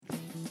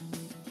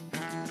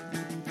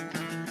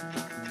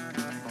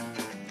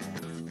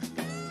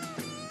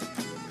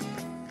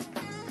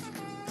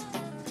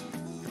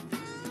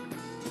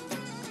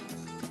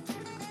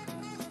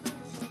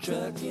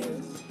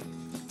trucking,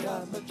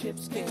 got my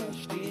chips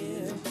cashed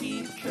in.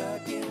 Keep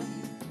trucking,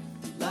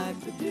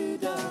 like the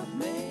Doodah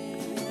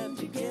Man.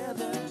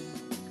 Together,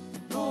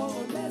 more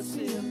or less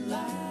in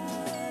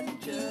line.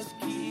 Just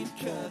keep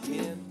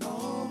trucking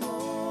on.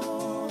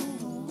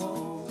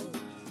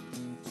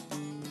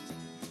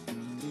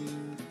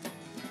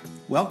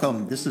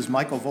 Welcome, this is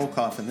Michael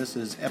Volkov, and this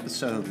is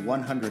episode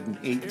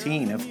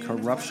 118 of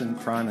Corruption,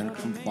 Crime, and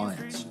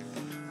Compliance.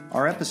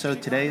 Our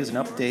episode today is an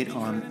update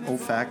on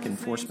OFAC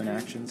enforcement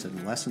actions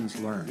and lessons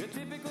learned.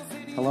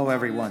 Hello,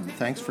 everyone.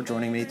 Thanks for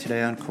joining me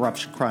today on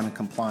Corruption, Crime, and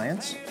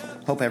Compliance.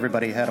 Hope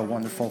everybody had a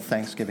wonderful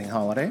Thanksgiving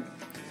holiday.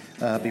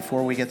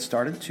 Before we get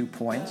started, 2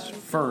 points.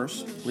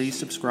 First, please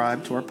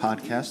subscribe to our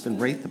podcast and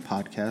rate the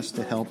podcast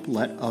to help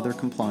let other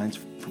compliance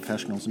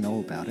professionals know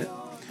about it.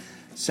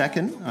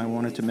 Second, I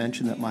wanted to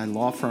mention that my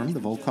law firm, the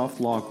Volkov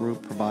Law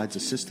Group, provides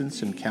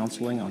assistance and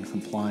counseling on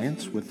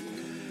compliance with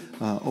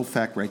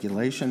OFAC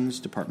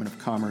regulations, Department of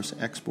Commerce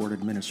Export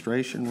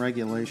Administration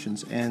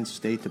regulations, and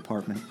State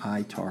Department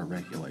ITAR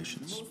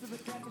regulations.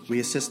 We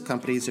assist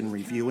companies in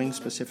reviewing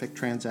specific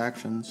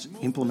transactions,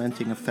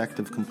 implementing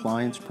effective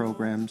compliance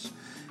programs,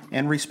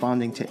 and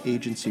responding to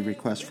agency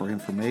requests for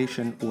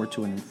information or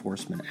to an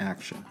enforcement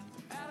action.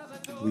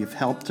 We've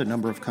helped a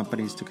number of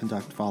companies to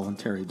conduct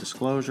voluntary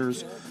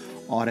disclosures,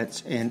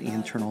 audits, and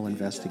internal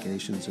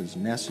investigations as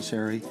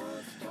necessary.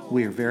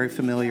 We are very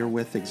familiar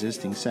with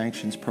existing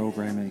sanctions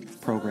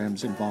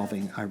programs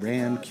involving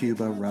Iran,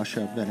 Cuba,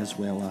 Russia,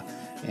 Venezuela,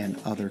 and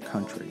other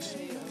countries.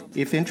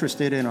 If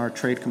interested in our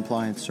trade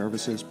compliance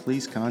services,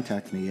 please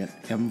contact me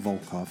at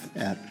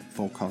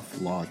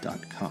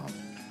mvolkov@volkovlaw.com.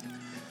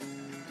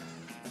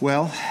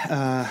 Well,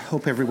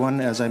 hope everyone,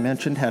 as I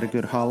mentioned, had a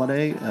good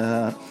holiday.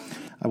 I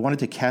wanted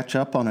to catch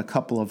up on a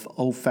couple of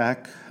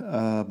OFAC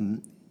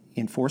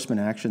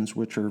enforcement actions,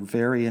 which are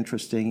very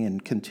interesting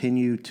and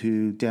continue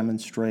to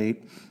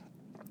demonstrate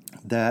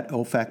that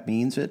OFAC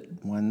means it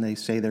when they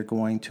say they're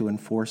going to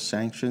enforce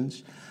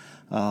sanctions,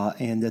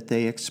 and that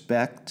they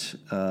expect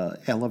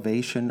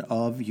elevation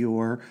of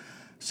your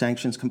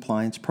sanctions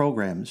compliance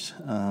programs.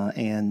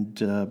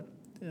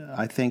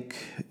 I think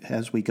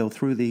as we go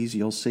through these,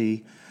 you'll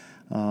see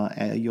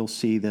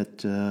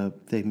that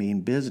they mean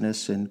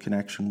business in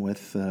connection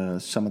with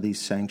some of these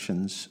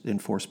sanctions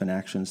enforcement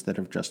actions that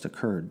have just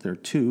occurred. There are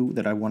two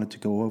that I wanted to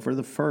go over.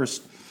 The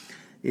first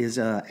is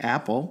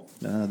Apple,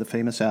 the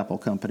famous Apple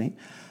company,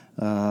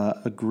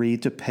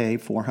 agreed to pay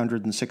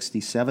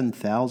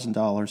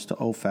 $467,000 to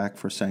OFAC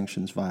for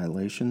sanctions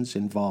violations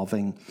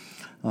involving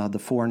the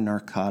foreign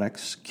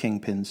narcotics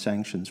kingpin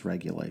sanctions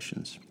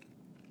regulations.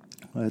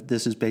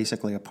 This is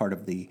basically a part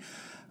of the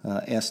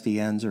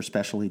SDNs, or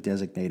specially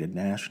designated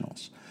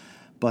nationals.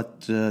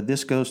 But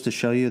this goes to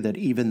show you that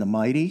even the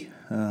mighty,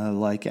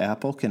 like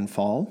Apple, can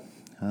fall.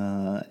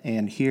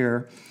 And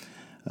here,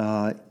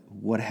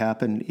 what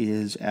happened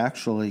is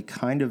actually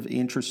kind of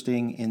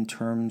interesting in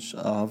terms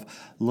of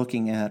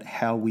looking at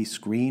how we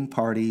screen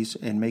parties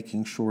and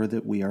making sure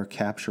that we are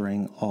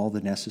capturing all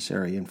the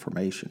necessary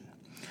information.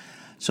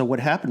 So what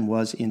happened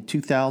was in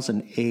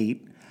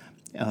 2008,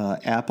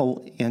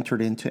 Apple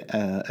entered into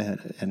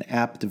an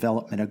app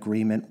development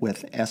agreement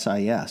with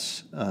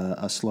SIS,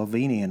 a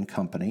Slovenian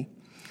company.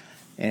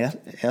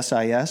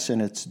 SIS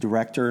and its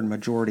director and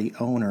majority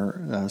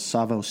owner,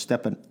 Savo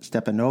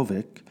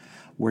Stepanovic,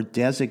 were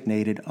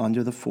designated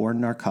under the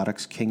Foreign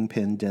Narcotics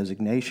Kingpin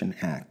Designation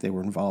Act. They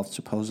were involved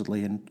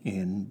supposedly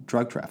in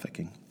drug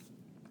trafficking.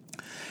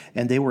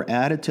 And they were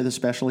added to the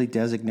Specially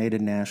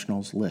Designated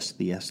Nationals list,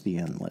 the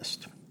SDN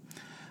list.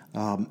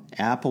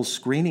 Apple's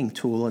screening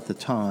tool at the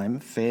time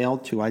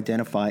failed to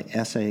identify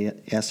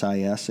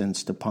SIS and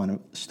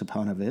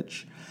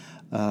Stepanovic,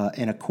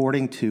 and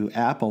according to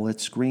Apple,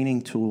 its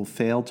screening tool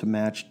failed to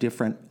match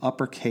different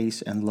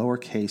uppercase and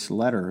lowercase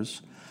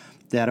letters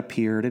that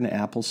appeared in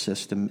Apple's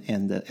system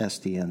and the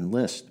SDN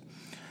list.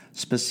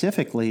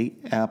 Specifically,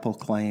 Apple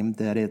claimed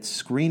that its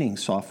screening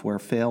software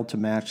failed to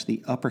match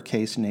the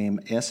uppercase name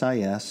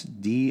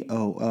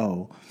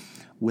SIS-DOO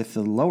with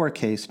the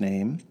lowercase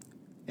name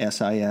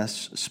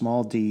SIS,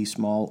 small d,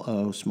 small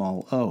o.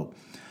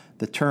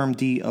 The term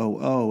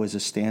DOO is a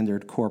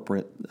standard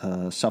corporate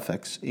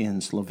suffix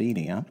in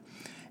Slovenia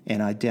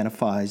and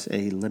identifies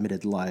a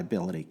limited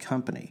liability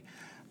company.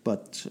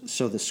 But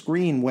so the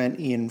screen went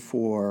in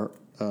for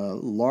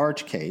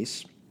large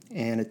case,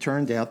 and it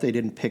turned out they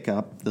didn't pick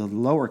up the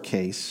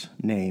lowercase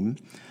name,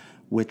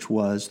 which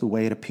was the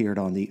way it appeared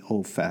on the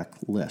OFAC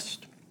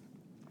list.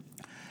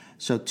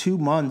 So 2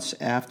 months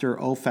after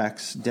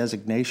OFAC's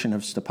designation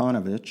of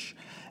Stepanovic,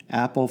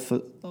 Apple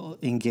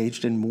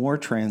engaged in more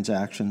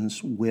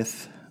transactions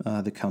with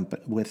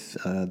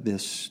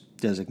this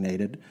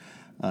designated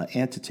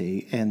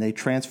entity, and they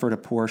transferred a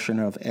portion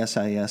of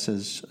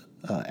SIS's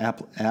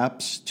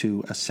apps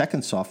to a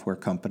second software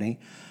company,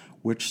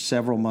 which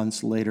several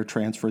months later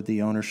transferred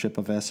the ownership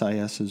of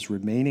SIS's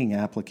remaining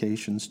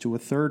applications to a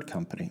third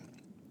company.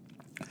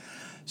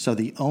 So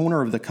the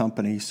owner of the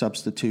company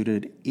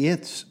substituted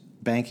its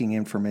banking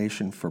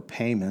information for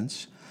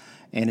payments,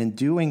 And in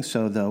doing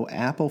so, though,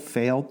 Apple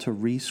failed to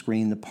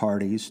rescreen the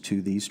parties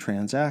to these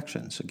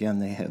transactions. Again,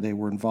 they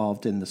were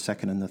involved in the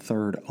second and the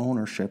third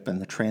ownership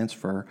and the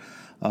transfer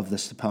of the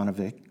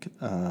Stepanovich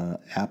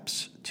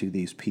apps to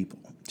these people,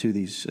 to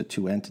these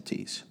two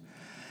entities.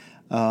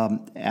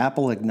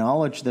 Apple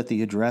acknowledged that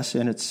the address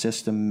in its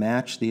system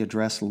matched the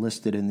address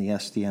listed in the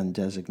SDN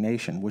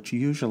designation, which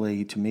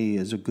usually, to me,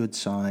 is a good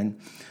sign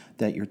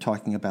that you're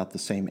talking about the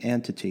same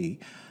entity,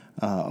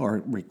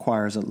 or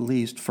requires at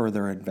least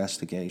further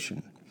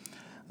investigation.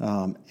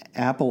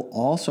 Apple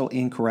also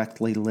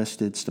incorrectly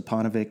listed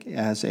Stepanovich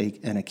as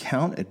an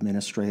account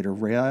administrator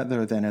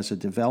rather than as a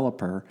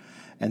developer,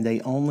 and they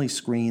only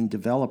screened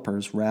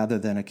developers rather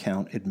than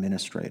account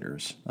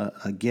administrators.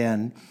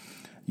 Again,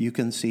 you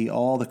can see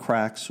all the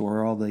cracks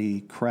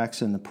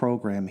in the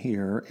program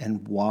here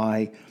and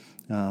why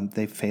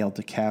they failed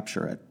to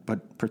capture it,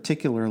 but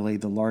particularly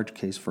the large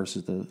case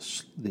versus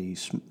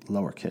the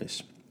lower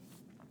case.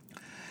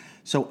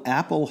 So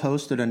Apple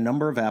hosted a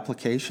number of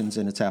applications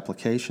in its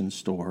application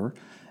store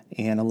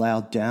and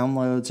allowed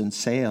downloads and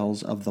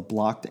sales of the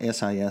blocked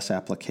SIS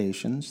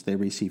applications. They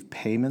received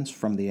payments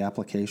from the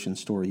application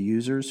store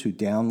users who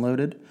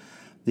downloaded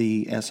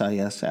the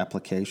SIS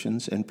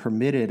applications and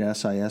permitted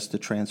SIS to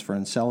transfer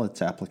and sell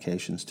its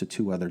applications to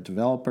two other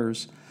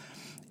developers,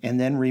 and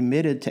then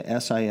remitted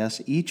to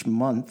SIS each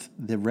month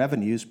the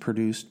revenues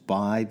produced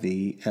by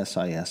the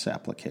SIS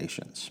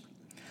applications.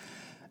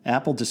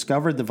 Apple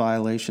discovered the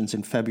violations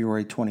in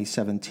February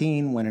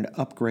 2017 when it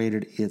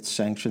upgraded its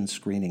sanctions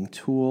screening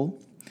tool.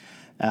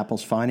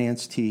 Apple's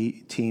finance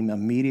team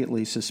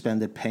immediately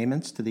suspended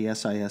payments to the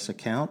SIS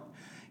account.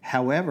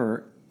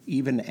 However,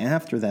 even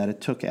after that,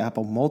 it took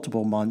Apple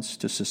multiple months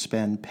to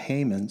suspend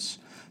payments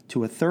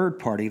to a third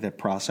party that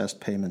processed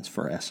payments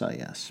for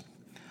SIS.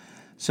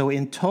 So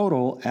in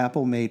total,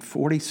 Apple made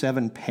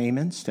 47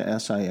 payments to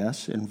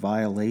SIS in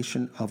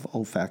violation of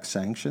OFAC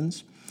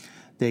sanctions.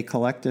 They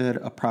collected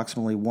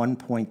approximately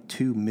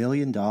 $1.2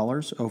 million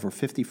over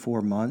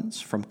 54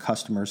 months from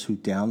customers who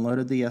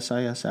downloaded the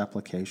SIS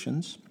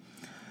applications.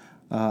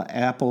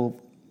 Apple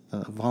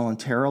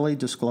voluntarily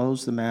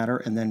disclosed the matter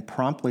and then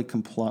promptly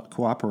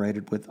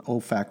cooperated with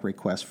OFAC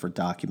requests for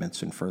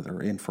documents and further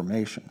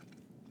information.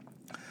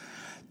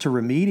 To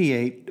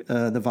remediate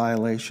the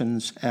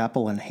violations,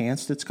 Apple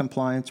enhanced its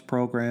compliance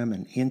program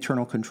and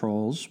internal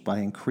controls by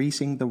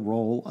increasing the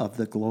role of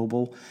the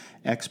Global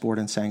Export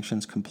and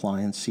Sanctions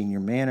Compliance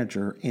Senior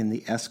Manager in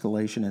the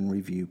escalation and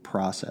review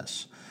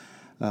process.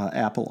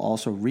 Apple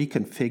also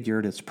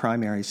reconfigured its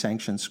primary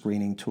sanctions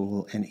screening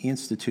tool and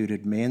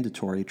instituted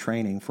mandatory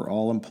training for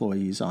all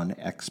employees on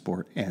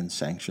export and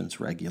sanctions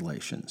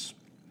regulations.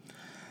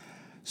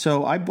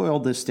 So I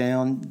boiled this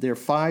down. There are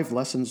 5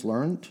 lessons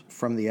learned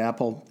from the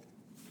Apple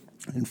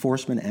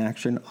enforcement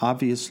action.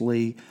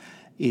 Obviously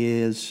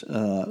is,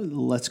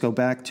 let's go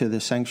back to the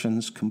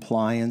sanctions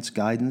compliance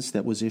guidance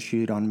that was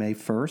issued on May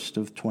 1st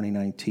of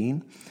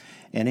 2019.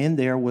 And in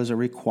there was a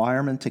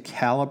requirement to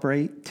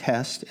calibrate,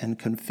 test, and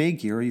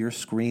configure your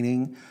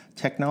screening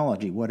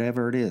technology,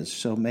 whatever it is.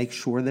 So make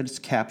sure that it's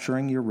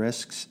capturing your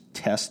risks,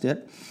 test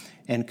it,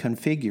 and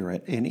configure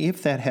it. And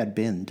if that had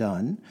been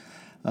done,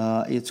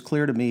 it's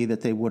clear to me that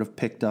they would have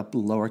picked up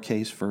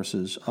lowercase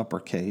versus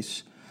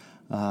uppercase.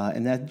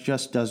 And that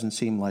just doesn't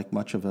seem like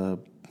much of an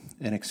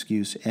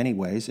excuse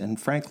anyways. And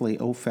frankly,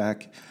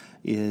 OFAC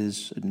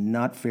is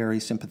not very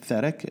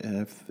sympathetic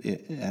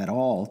at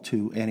all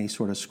to any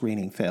sort of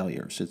screening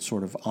failures. It's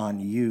sort of on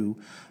you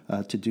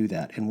to do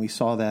that. And we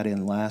saw that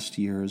in last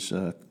year's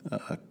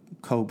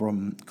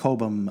Cobham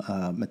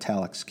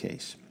Metallics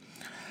case.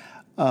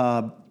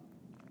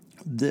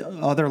 The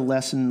other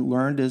lesson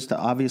learned is to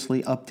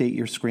obviously update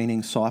your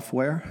screening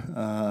software.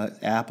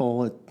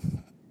 Apple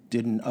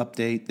didn't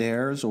update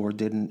theirs or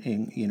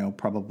didn't,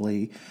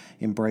 probably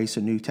embrace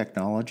a new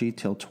technology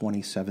till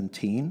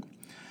 2017.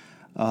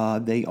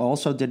 They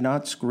also did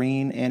not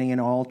screen any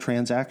and all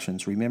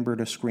transactions. Remember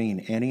to screen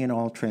any and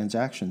all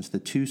transactions. The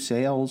 2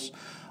 sales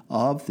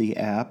of the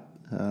app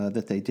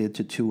that they did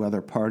to 2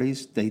 other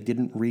parties, they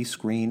didn't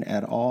rescreen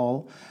at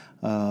all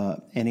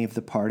any of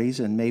the parties,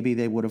 and maybe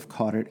they would have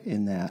caught it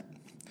in that.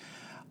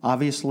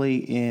 Obviously,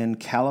 in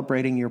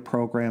calibrating your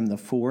program, the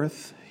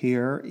 4th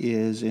here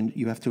is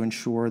you have to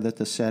ensure that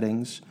the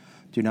settings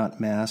do not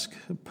mask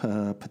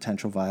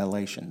potential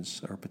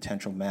violations or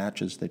potential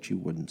matches that you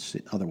wouldn't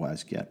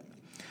otherwise get.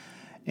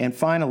 And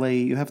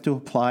finally, you have to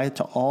apply it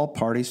to all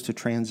parties to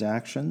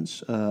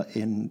transactions,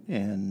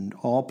 and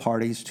all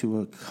parties to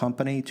a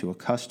company, to a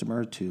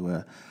customer, to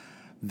a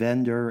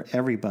vendor,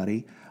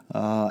 everybody.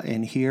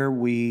 And here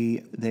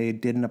they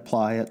didn't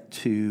apply it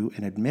to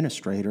an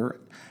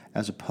administrator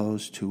as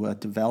opposed to a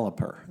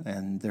developer.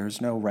 And there's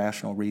no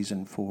rational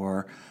reason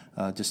for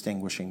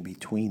distinguishing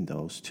between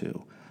those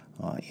two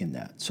in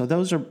that. So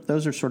those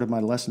are sort of my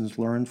lessons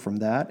learned from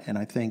that, and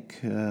I think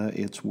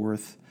it's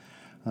worth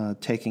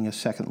taking a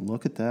second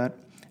look at that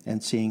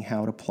and seeing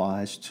how it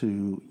applies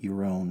to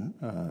your own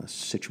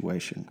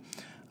situation.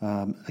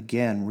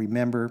 Again,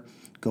 remember,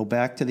 go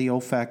back to the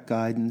OFAC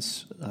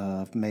guidance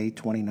of May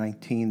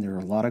 2019. There are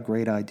a lot of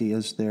great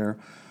ideas there.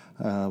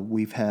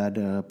 We've had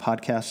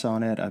podcasts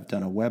on it. I've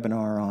done a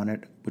webinar on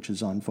it, which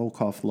is on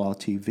Volkov Law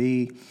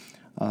TV.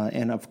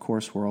 And, of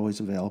course, we're always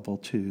available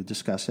to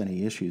discuss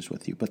any issues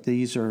with you. But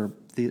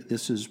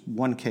this is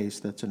one case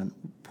that's an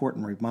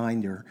important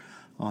reminder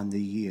on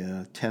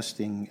the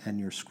testing and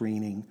your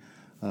screening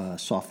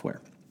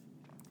software.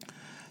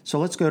 So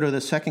let's go to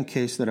the second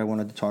case that I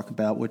wanted to talk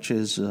about, which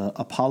is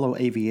Apollo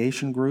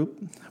Aviation Group,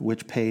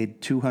 which paid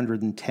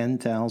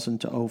 $210,000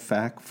 to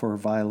OFAC for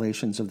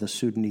violations of the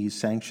Sudanese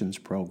sanctions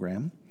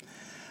program.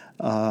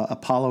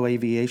 Apollo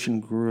Aviation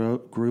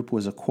Group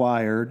was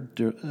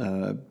acquired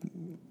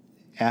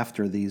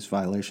after these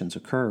violations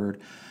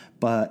occurred,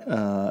 but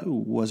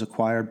was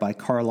acquired by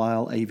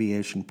Carlyle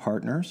Aviation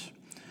Partners,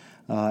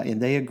 and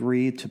they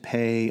agreed to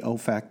pay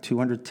OFAC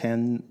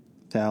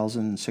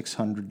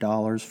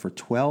 $210,600 for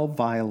 12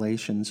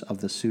 violations of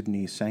the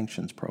Sudanese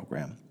sanctions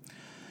program.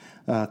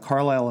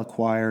 Carlyle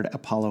acquired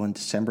Apollo in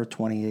December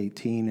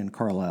 2018, and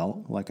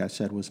Carlyle, like I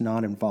said, was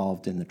not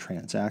involved in the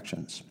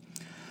transactions.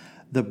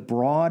 The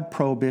broad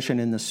prohibition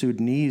in the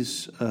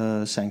Sudanese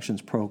sanctions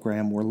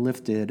program were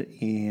lifted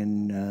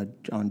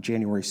on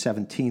January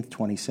 17,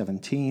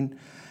 2017,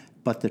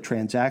 but the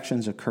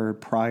transactions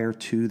occurred prior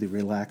to the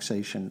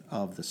relaxation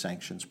of the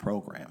sanctions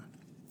program.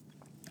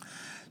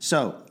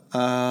 So,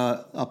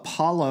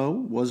 Apollo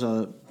was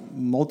a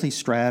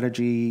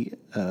multi-strategy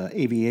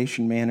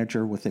aviation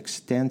manager with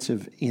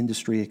extensive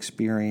industry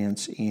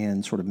experience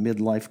in sort of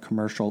midlife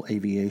commercial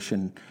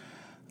aviation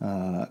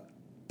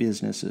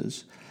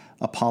businesses.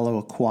 Apollo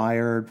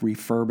acquired,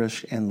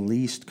 refurbished, and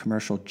leased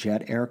commercial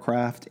jet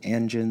aircraft,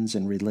 engines,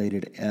 and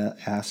related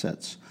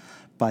assets.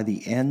 By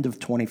the end of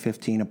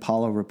 2015,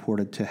 Apollo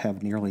reported to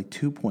have nearly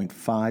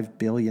 $2.5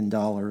 billion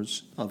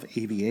of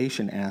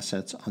aviation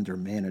assets under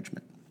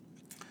management.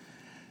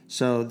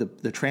 So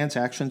the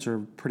transactions are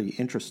pretty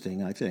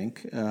interesting, I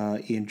think.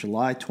 In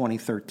July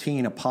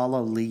 2013,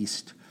 Apollo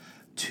leased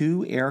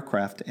 2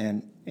 aircraft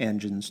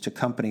engines to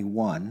Company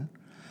One,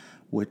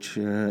 which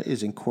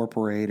is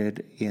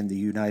incorporated in the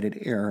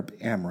United Arab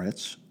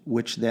Emirates,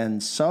 which then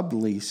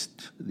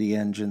subleased the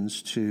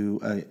engines to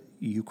a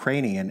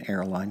Ukrainian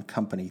airline,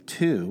 Company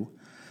Two,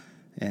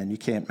 and you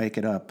can't make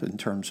it up in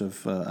terms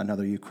of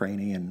another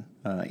Ukrainian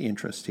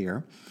interest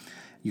here.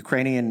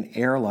 Ukrainian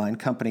airline,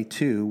 Company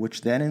Two,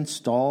 which then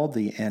installed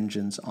the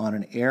engines on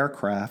an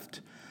aircraft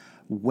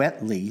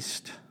wet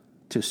leased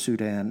to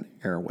Sudan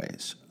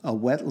Airways. A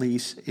wet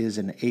lease is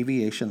an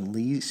aviation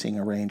leasing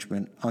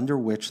arrangement under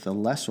which the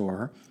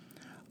lessor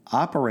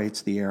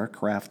operates the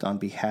aircraft on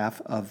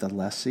behalf of the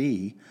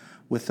lessee,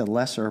 with the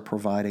lessor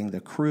providing the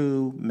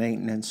crew,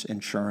 maintenance,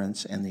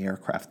 insurance, and the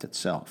aircraft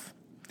itself.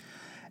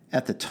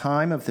 At the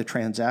time of the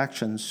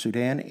transactions,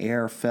 Sudan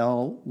Air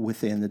fell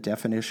within the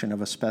definition of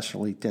a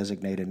specially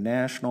designated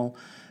national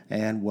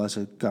and was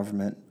a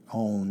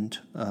government-owned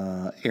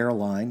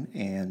airline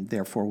and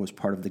therefore was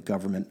part of the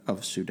government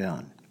of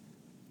Sudan.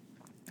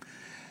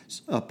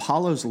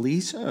 Apollo's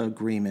lease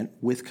agreement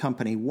with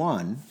Company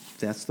One,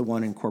 that's the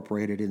one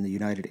incorporated in the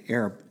United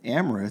Arab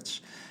Emirates,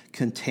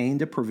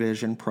 contained a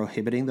provision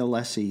prohibiting the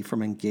lessee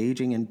from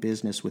engaging in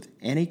business with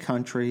any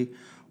country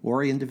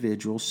or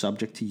individual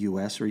subject to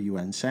U.S. or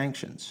UN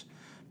sanctions.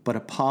 But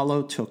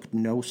Apollo took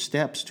no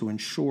steps to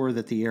ensure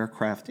that the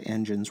aircraft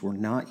engines were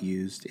not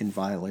used in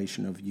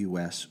violation of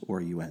U.S. or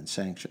UN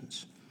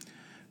sanctions.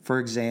 For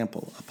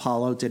example,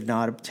 Apollo did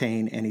not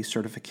obtain any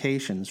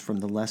certifications from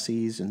the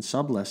lessees and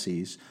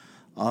sublessees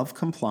of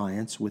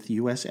compliance with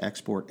U.S.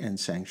 export and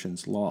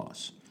sanctions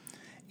laws.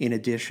 In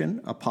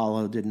addition,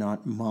 Apollo did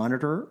not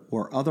monitor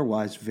or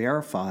otherwise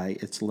verify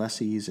its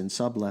lessees and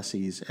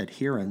sublessees'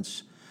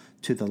 adherence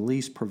to the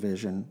lease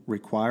provision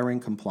requiring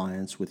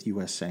compliance with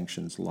U.S.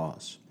 sanctions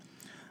laws.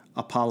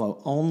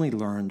 Apollo only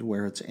learned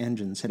where its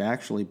engines had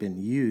actually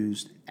been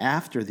used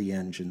after the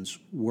engines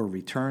were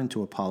returned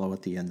to Apollo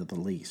at the end of the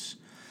lease.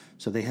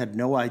 So they had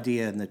no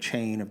idea in the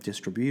chain of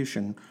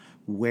distribution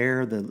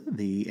where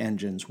the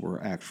engines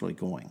were actually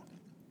going.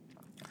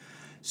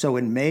 So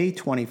in May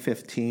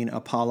 2015,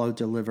 Apollo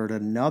delivered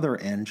another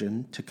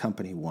engine to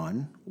Company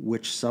One,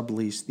 which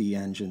subleased the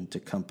engine to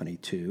Company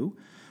Two,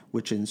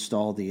 which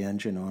installed the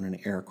engine on an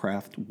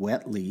aircraft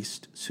wet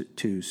leased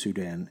to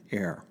Sudan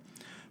Air.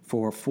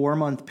 For a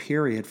 4-month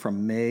period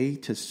from May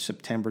to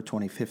September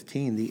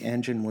 2015, the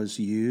engine was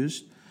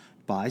used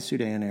by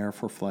Sudan Air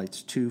for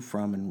flights to,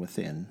 from, and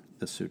within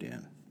the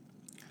Sudan.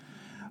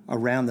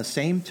 Around the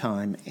same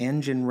time,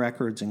 engine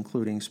records,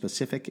 including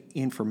specific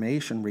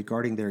information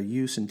regarding their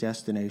use and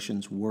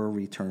destinations, were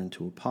returned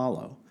to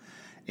Apollo.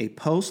 A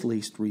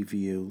post-lease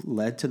review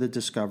led to the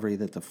discovery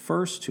that the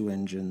first 2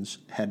 engines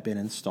had been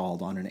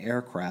installed on an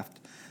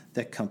aircraft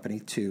that Company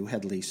 2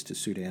 had leased to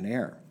Sudan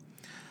Air.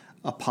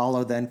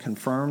 Apollo then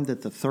confirmed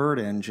that the third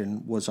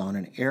engine was on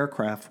an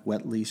aircraft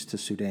wet leased to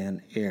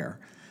Sudan Air,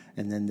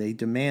 and then they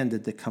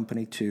demanded that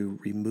Company 2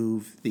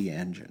 remove the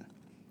engine.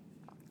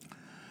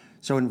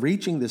 So in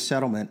reaching the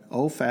settlement,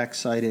 OFAC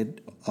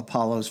cited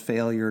Apollo's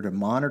failure to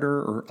monitor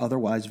or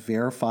otherwise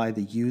verify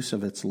the use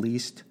of its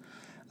leased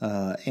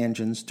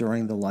engines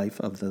during the life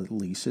of the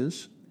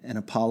leases, and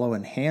Apollo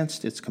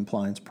enhanced its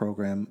compliance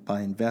program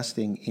by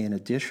investing in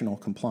additional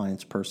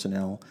compliance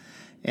personnel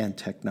and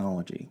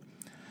technology.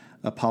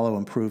 Apollo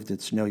improved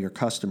its Know Your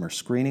Customer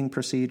screening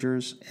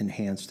procedures,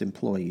 enhanced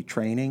employee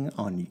training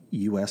on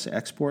U.S.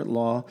 export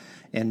law,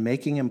 and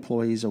making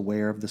employees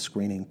aware of the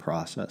screening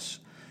process.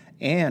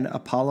 And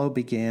Apollo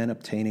began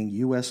obtaining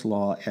U.S.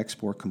 law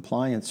export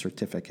compliance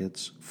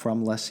certificates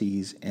from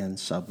lessees and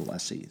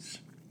sublessees.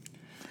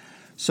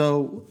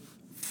 So,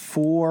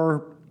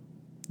 4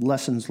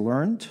 lessons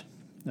learned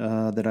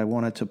that I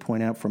wanted to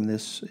point out from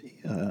this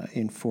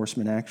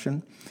enforcement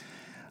action.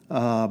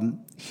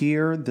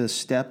 Here, the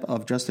step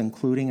of just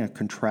including a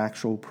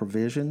contractual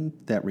provision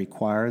that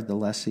required the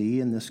lessee,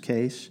 in this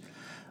case,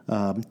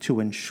 to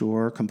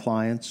ensure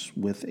compliance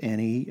with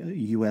any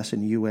U.S.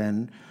 and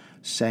UN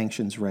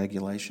sanctions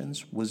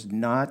regulations was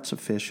not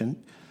sufficient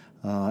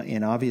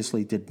and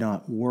obviously did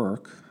not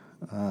work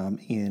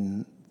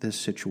in this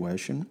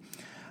situation.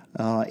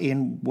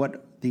 And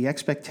what the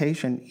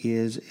expectation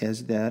is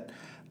that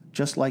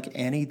just like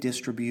any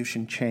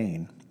distribution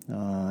chain,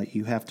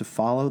 you have to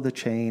follow the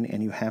chain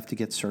and you have to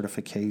get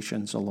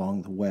certifications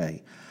along the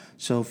way.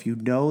 So if you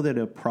know that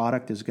a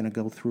product is going to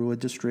go through a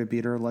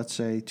distributor, let's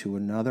say, to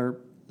another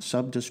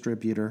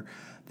sub-distributor,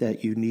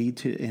 that you need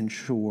to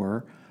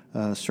ensure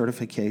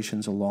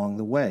certifications along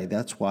the way.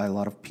 That's why a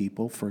lot of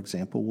people, for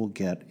example, will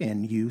get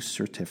end-use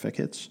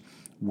certificates.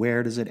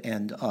 Where does it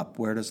end up?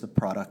 Where does the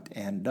product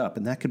end up?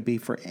 And that could be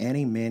for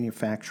any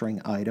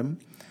manufacturing item.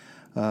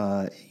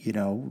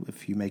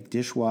 If you make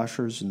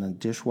dishwashers and the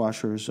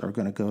dishwashers are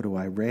going to go to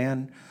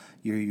Iran,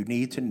 you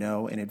need to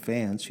know in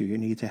advance, you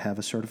need to have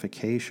a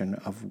certification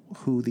of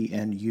who the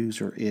end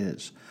user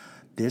is.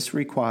 This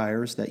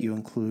requires that you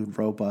include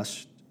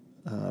robust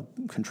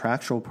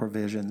contractual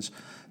provisions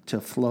to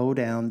flow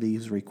down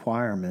these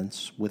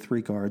requirements with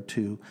regard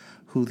to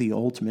who the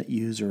ultimate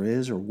user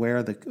is or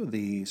where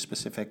the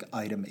specific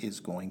item is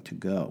going to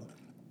go.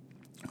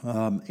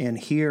 And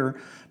here,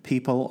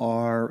 people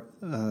are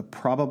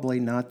probably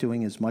not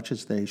doing as much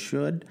as they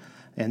should.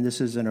 And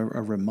this is a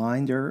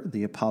reminder,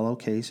 the Apollo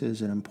case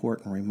is an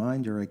important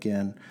reminder,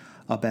 again,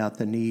 about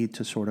the need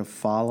to sort of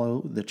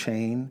follow the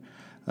chain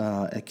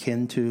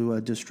akin to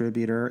a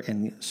distributor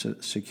and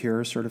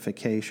secure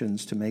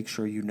certifications to make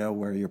sure you know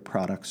where your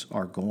products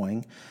are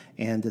going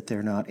and that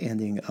they're not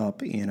ending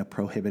up in a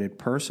prohibited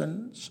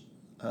person's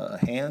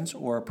hands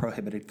or a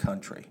prohibited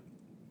country.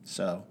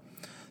 So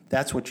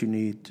that's what you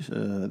need.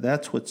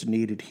 That's what's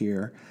needed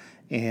here.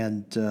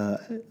 And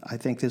I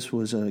think this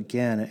was,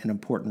 again, an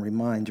important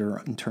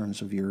reminder in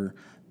terms of your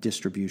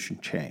distribution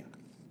chain.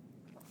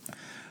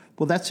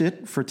 Well, that's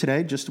it for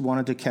today. Just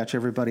wanted to catch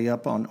everybody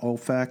up on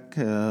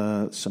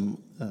OFAC,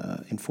 some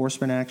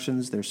enforcement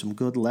actions. There's some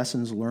good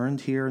lessons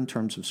learned here in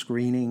terms of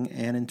screening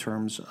and in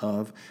terms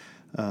of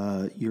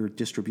your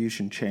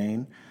distribution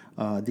chain.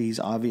 These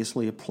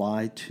obviously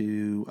apply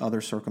to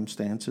other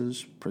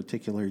circumstances,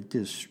 particularly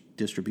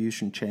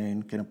distribution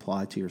chain can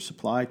apply to your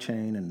supply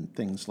chain and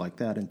things like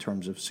that in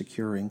terms of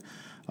securing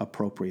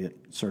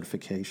appropriate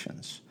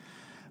certifications.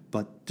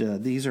 But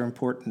these are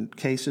important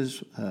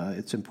cases.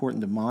 It's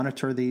important to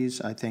monitor these,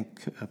 I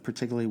think,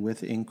 particularly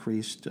with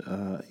increased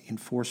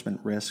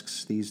enforcement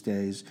risks these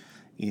days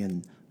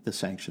in the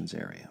sanctions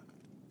area.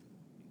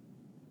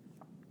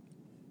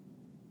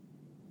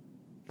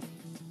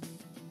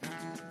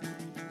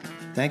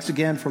 Thanks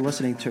again for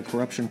listening to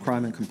Corruption,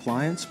 Crime, and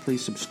Compliance.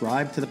 Please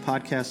subscribe to the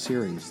podcast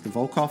series. The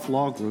Volkov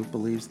Law Group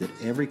believes that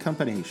every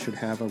company should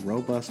have a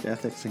robust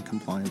ethics and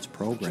compliance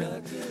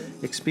program.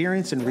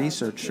 Experience and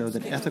research show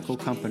that ethical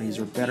companies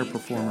are better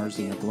performers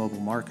in the global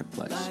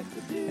marketplace.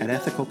 At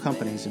ethical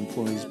companies,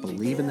 employees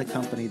believe in the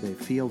company, they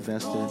feel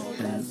vested,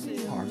 and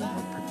are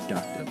more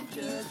productive.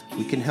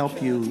 We can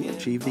help you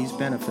achieve these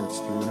benefits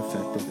through an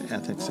effective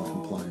ethics and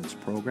compliance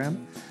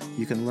program.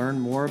 You can learn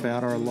more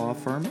about our law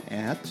firm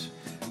at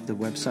the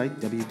website,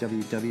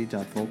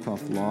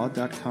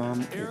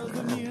 www.volkovlaw.com,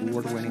 our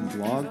award-winning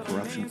blog,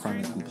 Corruption, Crime,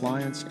 and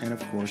Compliance, and,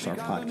 of course, our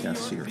podcast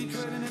series.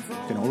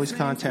 You can always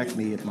contact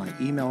me at my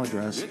email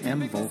address,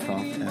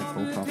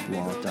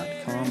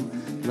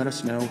 mvolkov@volkovlaw.com. Let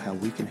us know how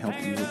we can help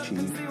you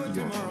achieve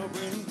your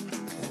goals.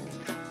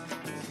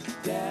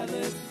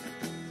 Dallas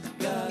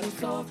got a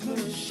soft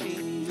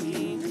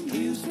machine.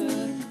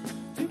 Houston,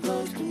 too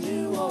close to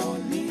New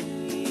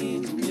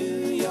Orleans.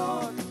 New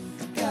York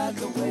got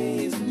the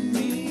ways and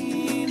means.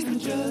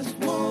 Just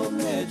won't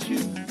let you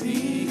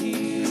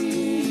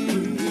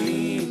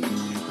be.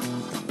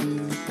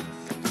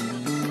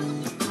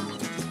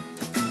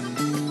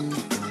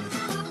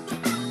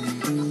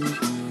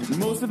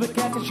 Most of the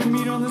cats that you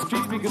meet on the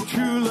street speak of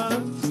true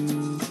love.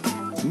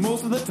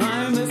 Most of the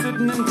time they're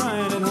sitting and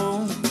crying at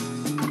home.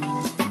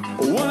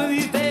 One of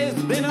these days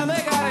they know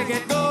they gotta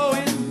get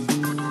going.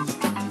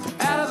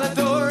 Out of the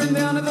door and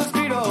down to the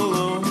street all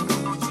alone.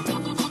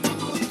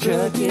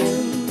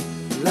 Chugging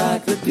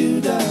like the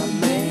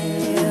doodah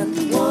man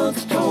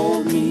once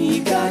told me,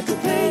 you got to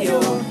pay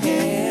your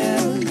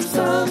hand.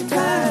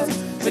 Sometimes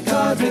the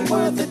cards ain't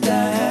worth a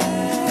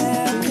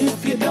dime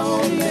if you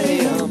don't lay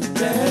them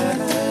down.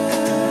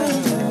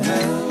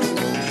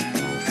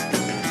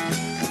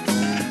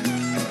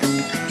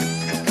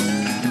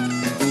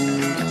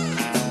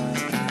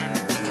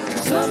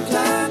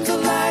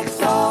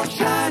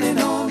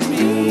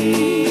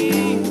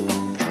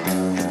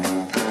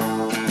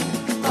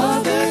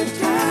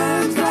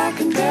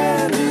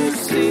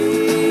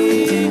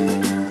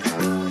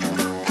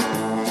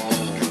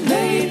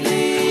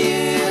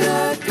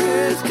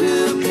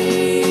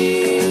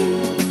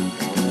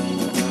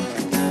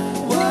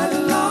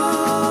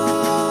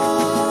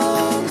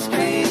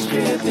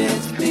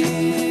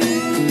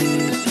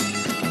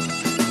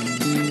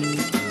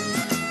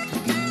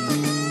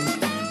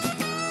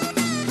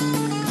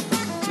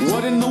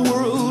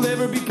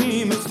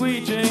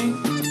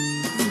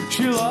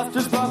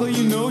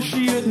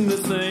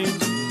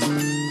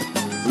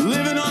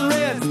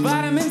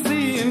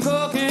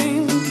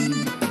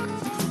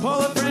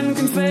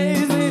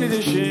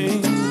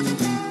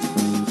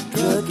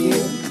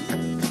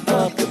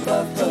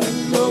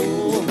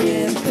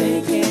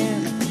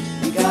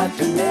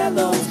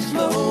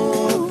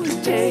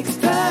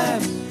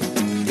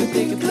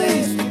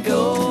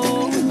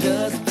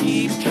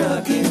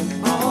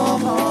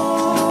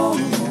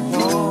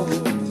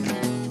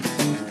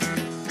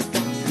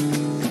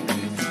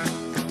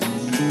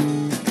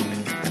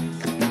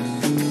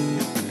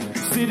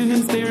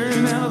 been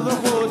staring out of the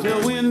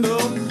hotel window.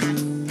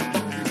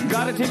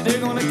 Got a tip, they're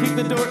gonna kick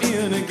the door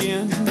in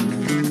again.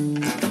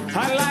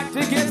 I'd like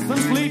to get some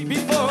sleep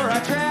before I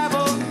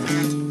travel,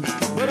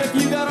 but if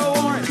you got a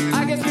warrant,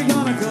 I guess you're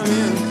gonna come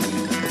in.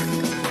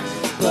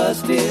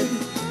 Busted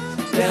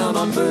down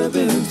on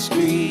Bourbon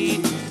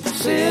Street,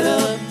 set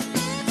up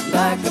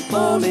like a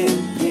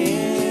bowling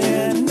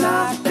pin,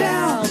 knocked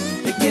down.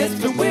 It gets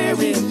to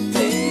wearing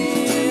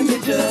thin, they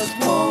just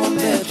won't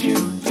let you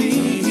be.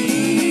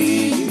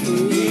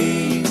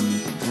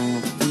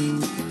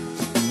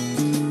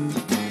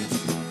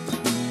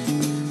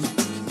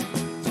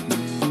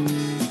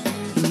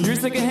 You're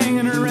sick of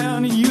hanging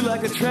around and you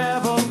like to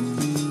travel.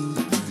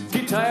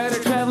 Get tired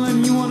of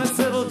traveling, you want to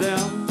settle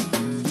down.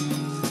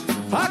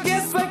 I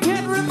guess I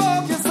can't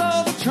revoke your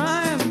soul for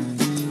trying.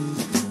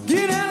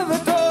 Get out of the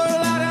door,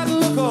 light out and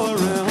look all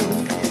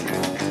around.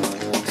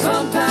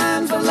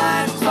 Sometimes the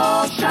light's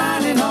all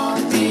shining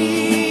on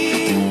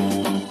me.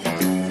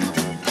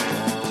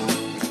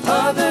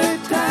 Other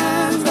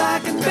times I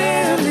can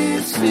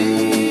barely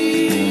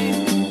see.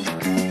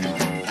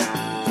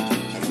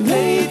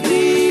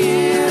 Lately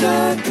it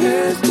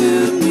occurs to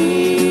me.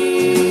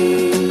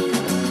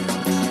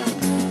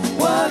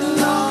 What a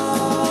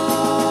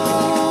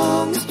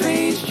long,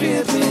 strange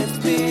trip it's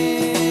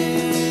been.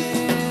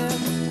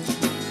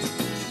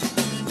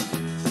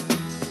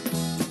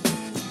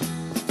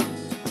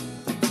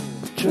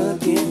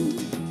 Trucking,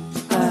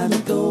 I'm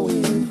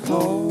going.